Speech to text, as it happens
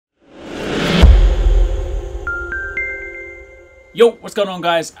Yo, what's going on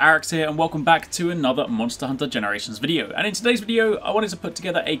guys, Arekkz here and welcome back to another Monster Hunter Generations video. And in today's video, I wanted to put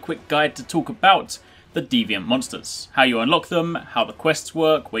together a quick guide to talk about the Deviant Monsters. How you unlock them, how the quests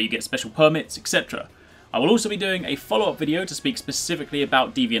work, where you get special permits, etc. I will also be doing a follow-up video to speak specifically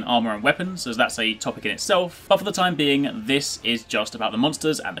about Deviant armor and weapons, as that's a topic in itself. But for the time being, this is just about the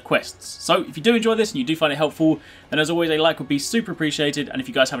monsters and the quests. So if you do enjoy this and you do find it helpful, then as always a like would be super appreciated. And if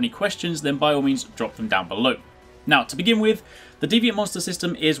you guys have any questions, then by all means drop them down below. Now, to begin with, the Deviant Monster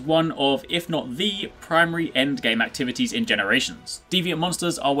system is one of, if not the, primary endgame activities in Generations. Deviant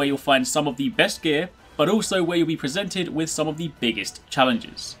Monsters are where you'll find some of the best gear, but also where you'll be presented with some of the biggest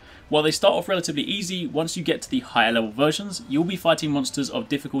challenges. While they start off relatively easy, once you get to the higher level versions, you'll be fighting monsters of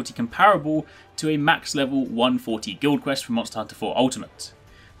difficulty comparable to a max level 140 guild quest from Monster Hunter 4 Ultimate.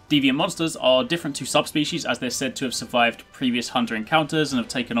 Deviant monsters are different to subspecies as they're said to have survived previous hunter encounters and have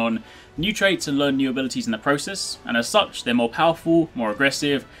taken on new traits and learned new abilities in the process, and as such they're more powerful, more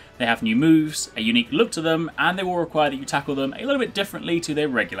aggressive, they have new moves, a unique look to them, and they will require that you tackle them a little bit differently to their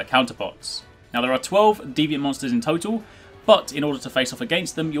regular counterparts. Now there are 12 Deviant monsters in total, but in order to face off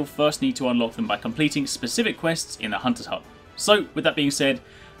against them you'll first need to unlock them by completing specific quests in the Hunter's Hub. So with that being said,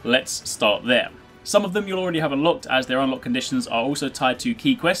 let's start there. Some of them you'll already have unlocked, as their unlock conditions are also tied to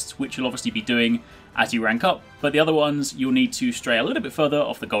key quests, which you'll obviously be doing as you rank up, but the other ones you'll need to stray a little bit further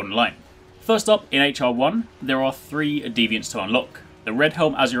off the golden line. First up, in HR1, there are 3 deviants to unlock. The Red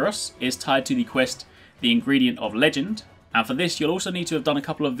Helm Azuros is tied to the quest The Ingredient of Legend, and for this you'll also need to have done a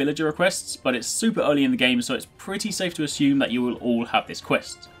couple of villager requests, but it's super early in the game so it's pretty safe to assume that you will all have this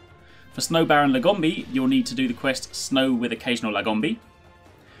quest. For Snow Baron Lagombi, you'll need to do the quest Snow with Occasional Lagombi.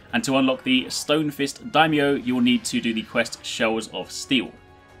 And to unlock the Stone Fist Daimyo, you will need to do the quest Shells of Steel.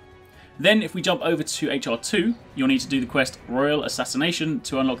 Then, if we jump over to HR2, you'll need to do the quest Royal Assassination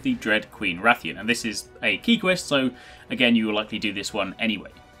to unlock the Dread Queen Rathian. And this is a key quest, so again, you will likely do this one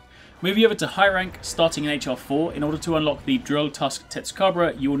anyway. Moving over to high rank, starting in HR4, in order to unlock the Drill Tusk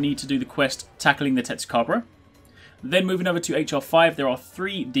Tetsukabra, you will need to do the quest Tackling the Tetsukabra. Then moving over to HR5, there are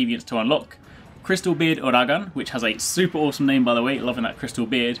 3 deviants to unlock. Crystal Beard Uragan, which has a super awesome name by the way, loving that crystal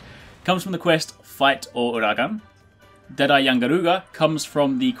beard, comes from the quest Fight or Uragan. Deadeye Yangaruga comes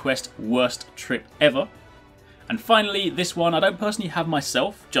from the quest Worst Trip Ever. And finally, this one I don't personally have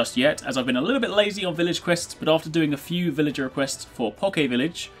myself just yet, as I've been a little bit lazy on village quests, but after doing a few villager requests for Poke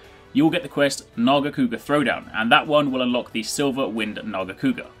Village, you will get the quest Nagakuga Throwdown, and that one will unlock the Silver Wind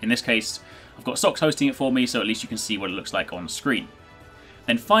Nagakuga. In this case, I've got Socks hosting it for me, so at least you can see what it looks like on screen.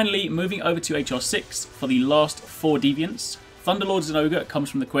 Then finally, moving over to HR6 for the last 4 deviants, Thunderlord Zinogre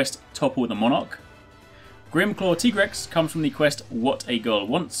comes from the quest Topple the Monarch. Grimclaw Tigrex comes from the quest What a Girl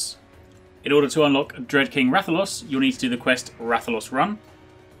Wants. In order to unlock Dread King Rathalos, you'll need to do the quest Rathalos Run.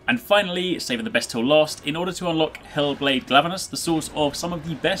 And finally, saving the best till last, in order to unlock Hellblade Glavenus, the source of some of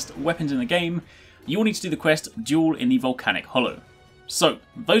the best weapons in the game, you will need to do the quest Duel in the Volcanic Hollow. So,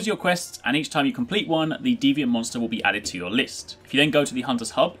 those are your quests, and each time you complete one, the Deviant Monster will be added to your list. If you then go to the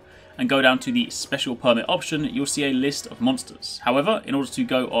Hunter's Hub and go down to the Special Permit option, you'll see a list of monsters. However, in order to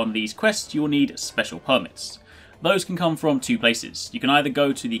go on these quests, you'll need special permits. Those can come from 2 places. You can either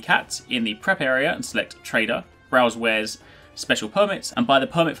go to the cat in the prep area and select Trader, browse wares, special permits, and buy the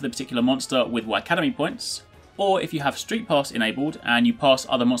permit for the particular monster with Y Academy points. Or if you have Street Pass enabled and you pass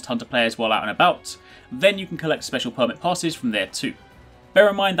other Monster Hunter players while out and about, then you can collect special permit passes from there too. Bear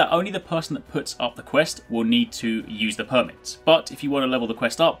in mind that only the person that puts up the quest will need to use the permit, but if you want to level the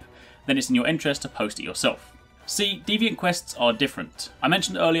quest up, then it's in your interest to post it yourself. See, Deviant quests are different. I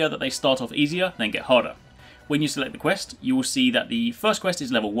mentioned earlier that they start off easier, then get harder. When you select the quest, you will see that the first quest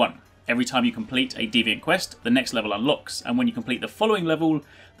is level 1. Every time you complete a Deviant quest, the next level unlocks, and when you complete the following level,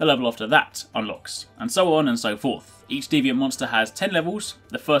 the level after that unlocks, and so on and so forth. Each Deviant monster has 10 levels,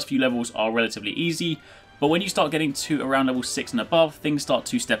 the first few levels are relatively easy, but when you start getting to around level 6 and above, things start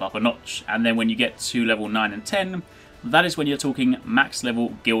to step up a notch, and then when you get to level 9 and 10, that is when you're talking max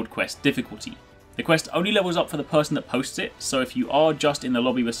level guild quest difficulty. The quest only levels up for the person that posts it, so if you are just in the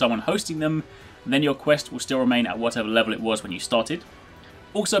lobby with someone hosting them, then your quest will still remain at whatever level it was when you started.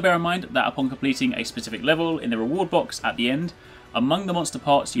 Also bear in mind that upon completing a specific level in the reward box at the end, among the monster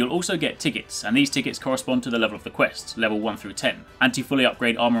parts you'll also get tickets, and these tickets correspond to the level of the quest, level 1 through 10. And to fully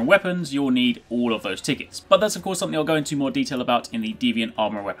upgrade armor and weapons, you'll need all of those tickets. But that's of course something I'll go into more detail about in the Deviant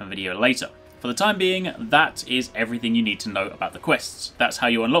armor and weapon video later. For the time being, that is everything you need to know about the quests. That's how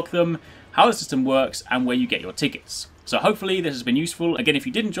you unlock them, how the system works, and where you get your tickets. So hopefully this has been useful. Again, if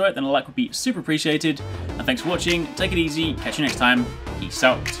you did enjoy it, then a like would be super appreciated. And thanks for watching, take it easy, catch you next time, peace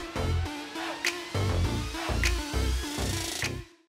out.